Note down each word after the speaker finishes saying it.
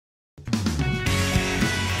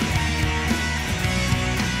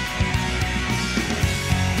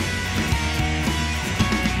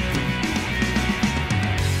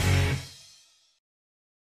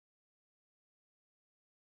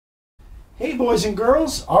Hey boys and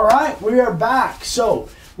girls, all right, we are back. So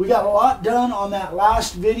we got a lot done on that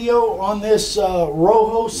last video on this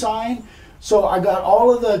Rojo sign. So I got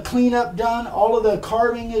all of the cleanup done, all of the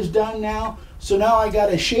carving is done now. So now I got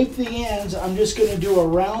to shape the ends. I'm just going to do a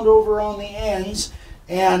round over on the ends.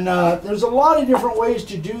 And there's a lot of different ways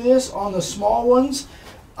to do this. On the small ones,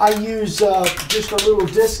 I use just a little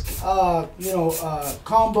disc,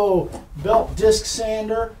 combo belt disc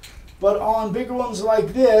sander. But on bigger ones like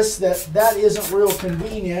this, that isn't real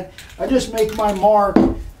convenient. I just make my mark,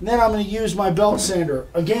 and then I'm going to use my belt sander.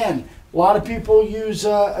 Again, a lot of people use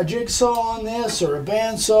a jigsaw on this, or a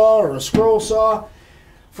bandsaw, or a scroll saw.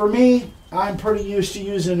 For me, I'm pretty used to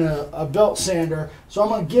using a belt sander. So I'm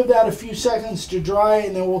going to give that a few seconds to dry,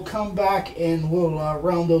 and then we'll come back and we'll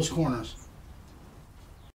round those corners.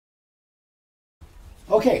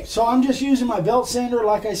 Okay, so I'm just using my belt sander.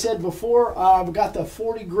 Like I said before, I've got the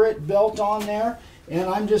 40 grit belt on there, and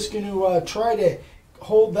I'm just going to try to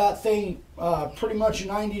hold that thing pretty much a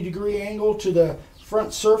 90-degree angle to the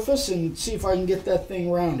front surface and see if I can get that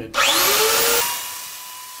thing rounded.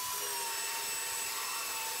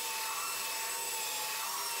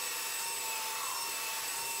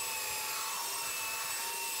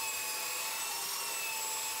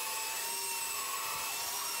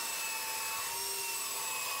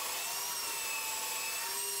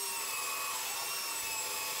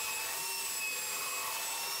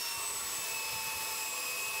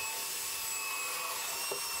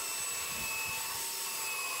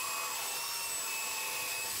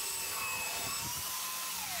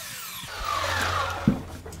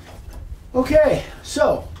 Okay,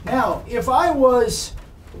 so now if I was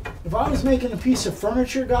making a piece of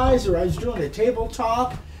furniture, guys, or I was doing a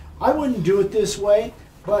tabletop, I wouldn't do it this way,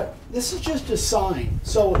 but this is just a sign.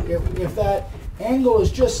 So if that angle is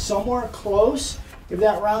just somewhere close, if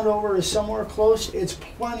that round over is somewhere close, it's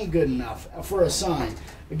plenty good enough for a sign.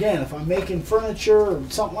 Again, if I'm making furniture or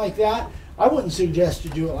something like that, I wouldn't suggest to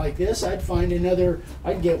do it like this. I'd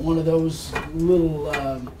get one of those little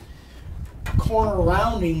corner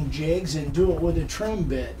rounding jigs and do it with a trim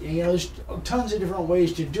bit. You know, there's tons of different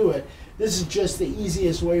ways to do it. This is just the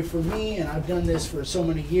easiest way for me, and I've done this for so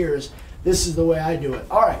many years. This is the way I do it.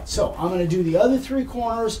 All right, so I'm going to do the other three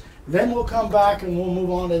corners, then we'll come back and we'll move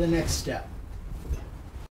on to the next step.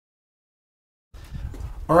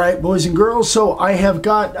 All right, boys and girls, so I have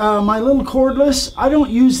got my little cordless. I don't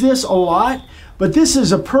use this a lot, but this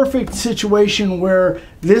is a perfect situation where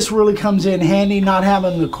this really comes in handy, not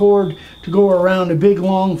having the cord to go around a big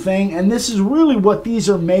long thing. And this is really what these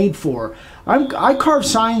are made for. I carve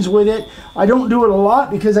signs with it. I don't do it a lot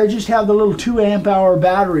because I just have the little 2 amp hour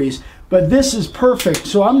batteries. But this is perfect.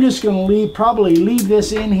 So I'm just going to probably leave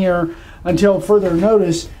this in here until further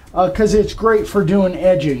notice because it's great for doing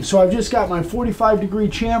edging. So I've just got my 45-degree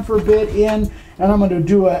chamfer bit in, and I'm going to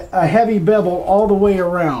do a heavy bevel all the way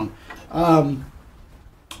around.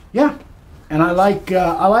 Yeah, and I like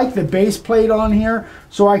the base plate on here,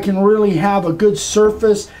 so I can really have a good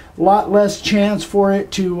surface, a lot less chance for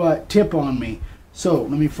it to tip on me. So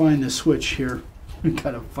let me find the switch here.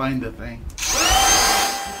 Gotta find the thing.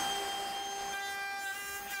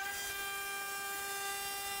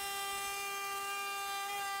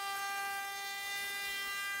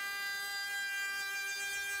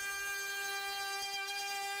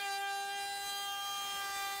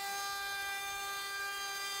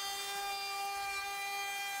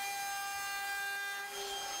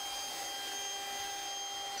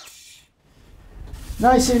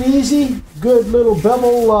 Nice and easy, good little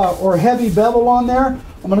bevel or heavy bevel on there.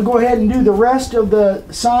 I'm going to go ahead and do the rest of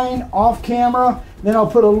the sign off camera. Then I'll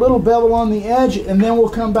put a little bevel on the edge, and then we'll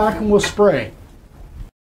come back and we'll spray.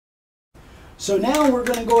 So now we're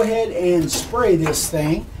going to go ahead and spray this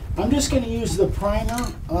thing. I'm just going to use the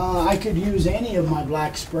primer. I could use any of my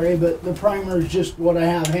black spray, but the primer is just what I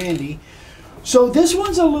have handy. So this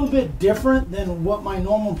one's a little bit different than what my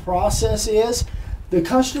normal process is. The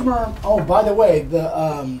customer, oh, by the way,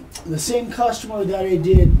 the same customer that I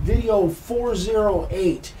did video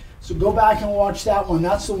 408. So go back and watch that one.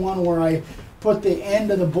 That's the one where I put the end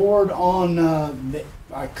of the board on,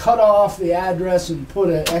 I cut off the address and put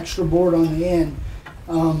an extra board on the end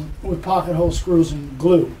with pocket hole screws and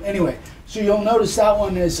glue. Anyway, so you'll notice that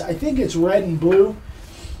one is, I think it's red and blue.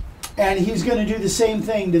 And he's going to do the same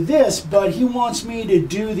thing to this, but he wants me to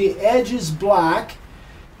do the edges black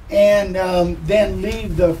and then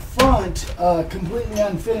leave the front completely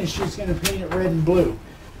unfinished. He's going to paint it red and blue.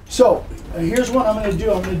 So here's what I'm going to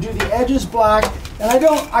do. I'm going to do the edges black, and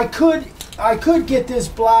I could get this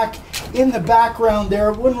black in the background there.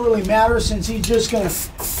 It wouldn't really matter since he's just going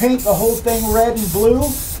to paint the whole thing red and blue.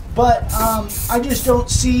 But I just don't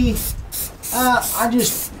see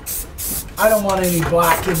I don't want any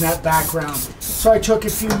black in that background. So I took a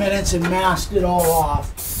few minutes and masked it all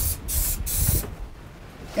off.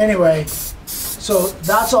 Anyway, so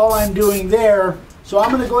that's all I'm doing there. So I'm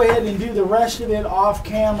going to go ahead and do the rest of it off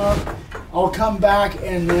camera. I'll come back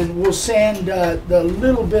and then we'll sand the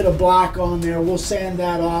little bit of black on there. We'll sand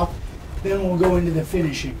that off. Then we'll go into the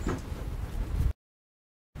finishing.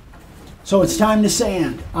 So it's time to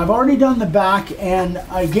sand. I've already done the back, and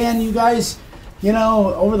again, you guys, you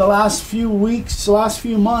know, over the last few weeks, last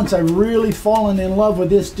few months, I've really fallen in love with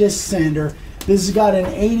this disc sander. This has got an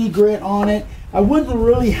 80 grit on it. I wouldn't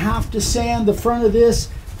really have to sand the front of this.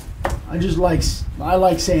 I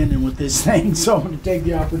like sanding with this thing, so I'm going to take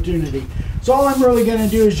the opportunity. So all I'm really going to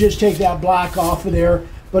do is just take that black off of there.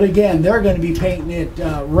 But again, they're going to be painting it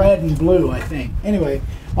red and blue, I think. Anyway,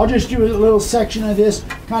 I'll just do a little section of this,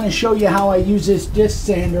 kind of show you how I use this disc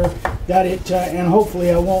sander, that it, and hopefully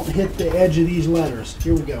I won't hit the edge of these letters.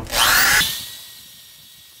 Here we go.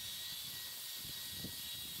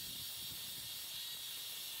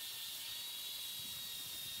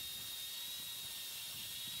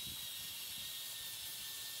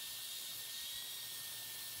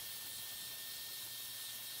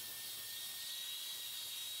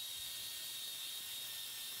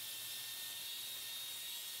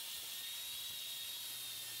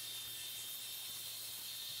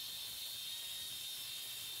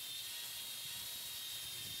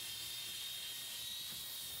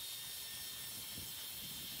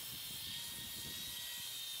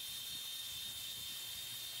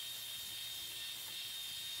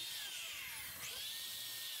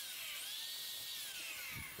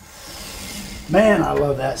 Man, I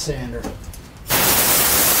love that sander.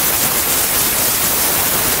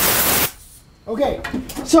 Okay,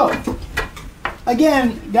 so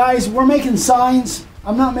again, guys, we're making signs.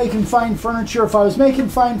 I'm not making fine furniture. If I was making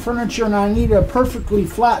fine furniture and I needed a perfectly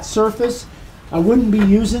flat surface, I wouldn't be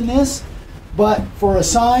using this. But for a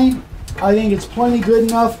sign, I think it's plenty good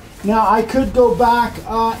enough. Now, I could go back,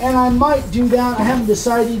 and I might do that. I haven't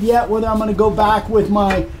decided yet whether I'm going to go back with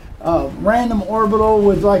my random orbital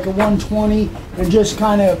with like a 120 and just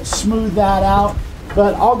kind of smooth that out.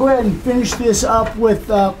 But I'll go ahead and finish this up with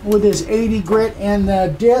this 80 grit and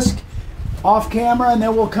the disc off camera, and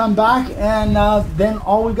then we'll come back, and then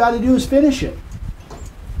all we got to do is finish it.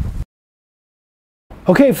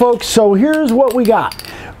 Okay, folks, so here's what we got.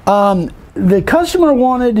 The customer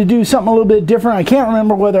wanted to do something a little bit different. I can't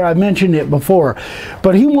remember whether I mentioned it before,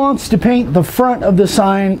 but he wants to paint the front of the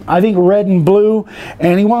sign, I think red and blue,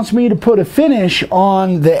 and he wants me to put a finish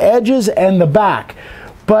on the edges and the back.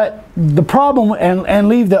 But the problem, and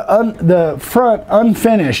leave the front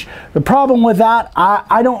unfinished. The problem with that,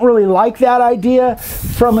 I don't really like that idea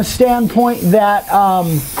from a standpoint that,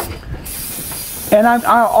 and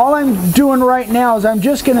all I'm doing right now is I'm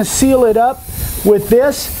just going to seal it up with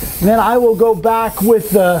this, and then I will go back with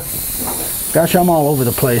the, gosh, I'm all over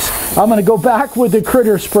the place. I'm going to go back with the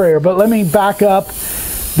critter sprayer, but let me back up.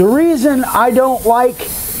 The reason I don't like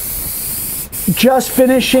just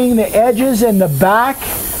finishing the edges and the back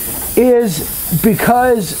is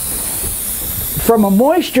because from a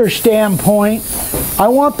moisture standpoint, I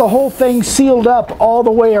want the whole thing sealed up all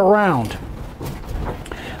the way around.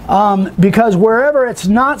 Because wherever it's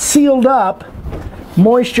not sealed up,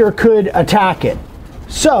 moisture could attack it.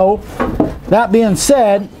 So, that being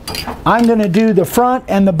said, I'm going to do the front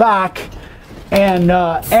and the back and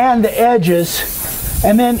the edges,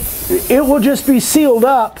 and then it will just be sealed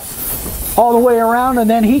up all the way around, and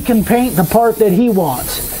then he can paint the part that he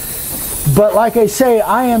wants. But like I say,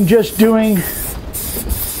 I'm just doing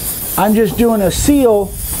a seal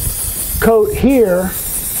coat here,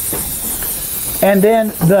 and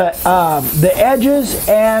then the edges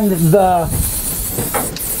and the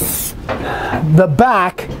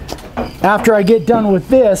back, after I get done with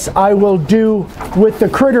this, I will do with the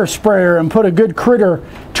critter sprayer and put a good critter,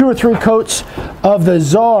 2 or 3 coats of the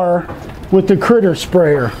Czar with the critter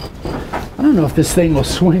sprayer. I don't know if this thing will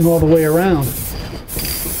swing all the way around.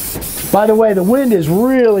 By the way, the wind is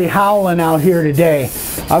really howling out here today.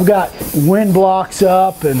 I've got wind blocks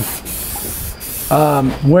up and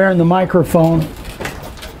wearing the microphone.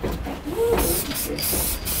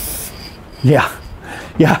 Yeah.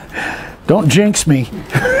 Don't jinx me.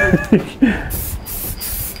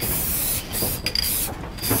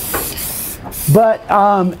 But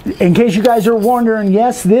in case you guys are wondering,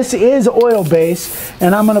 yes, this is oil-based,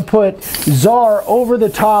 and I'm going to put Czar over the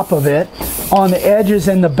top of it on the edges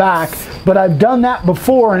and the back. But I've done that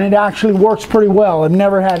before, and it actually works pretty well. I've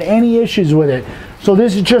never had any issues with it. So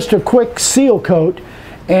this is just a quick seal coat,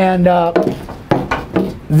 and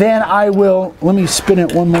then I will, let me spin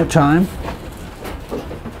it one more time.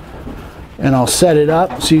 and I'll set it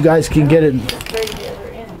up so you guys can get it.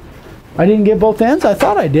 I didn't get both ends? I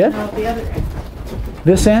thought I did. No, the other end.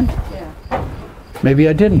 This end? Yeah. Maybe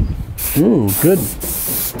I didn't. Ooh, good.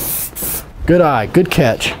 Good eye, good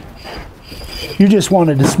catch. You just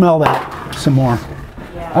wanted to smell that some more.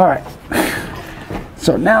 Yeah. All right.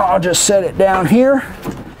 So now I'll just set it down here.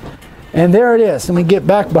 And there it is. Let me get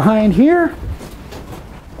back behind here.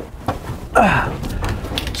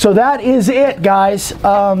 So that is it, guys.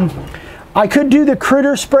 I could do the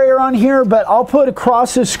critter sprayer on here, but I'll put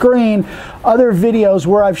across the screen other videos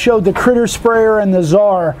where I've showed the critter sprayer and the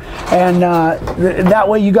Czar, and that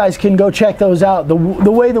way you guys can go check those out. The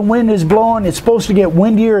way the wind is blowing, it's supposed to get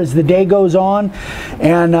windier as the day goes on,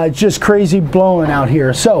 and it's just crazy blowing out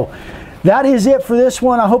here. So that is it for this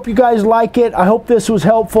one. I hope you guys like it. I hope this was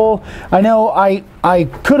helpful. I know I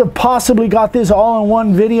could have possibly got this all in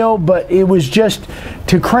one video, but it was just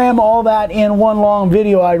to cram all that in one long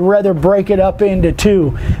video. I'd rather break it up into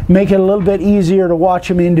two, make it a little bit easier to watch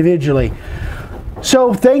them individually.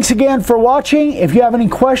 So thanks again for watching. If you have any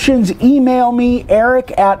questions, email me,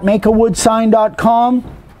 eric@makeawoodsign.com.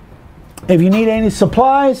 If you need any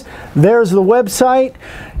supplies, there's the website.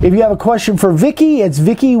 If you have a question for Vicki, it's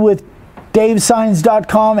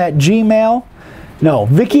vickywithdavesigns.com at Gmail. No,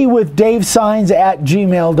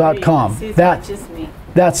 vickywithdavesigns@gmail.com. That's just me.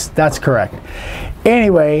 That's correct.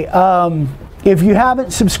 Anyway, if you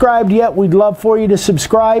haven't subscribed yet, we'd love for you to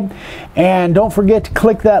subscribe. And don't forget to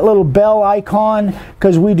click that little bell icon,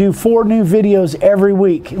 because we do 4 new videos every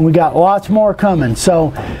week. And we got lots more coming.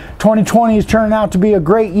 So 2020 is turning out to be a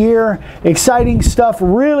great year. Exciting stuff,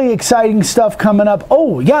 really exciting stuff coming up.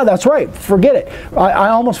 Oh, yeah, that's right. Forget it. I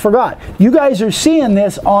almost forgot. You guys are seeing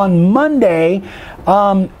this on Monday.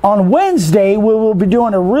 On Wednesday, we will be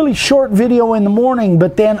doing a really short video in the morning,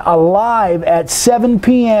 but then a live at 7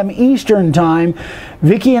 p.m. Eastern Time.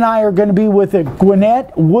 Vicki and I are going to be with the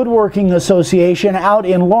Gwinnett Woodworking Association out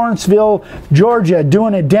in Lawrenceville, Georgia,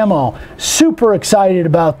 doing a demo. Super excited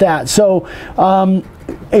about that. So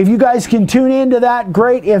if you guys can tune into that,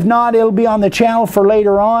 great. If not, it'll be on the channel for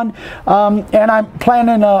later on. And I'm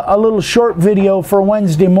planning a little short video for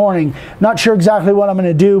Wednesday morning. Not sure exactly what I'm going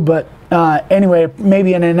to do, but anyway,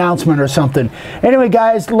 maybe an announcement or something. Anyway,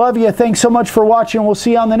 guys, love you. Thanks so much for watching. We'll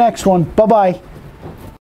see you on the next one. Bye-bye.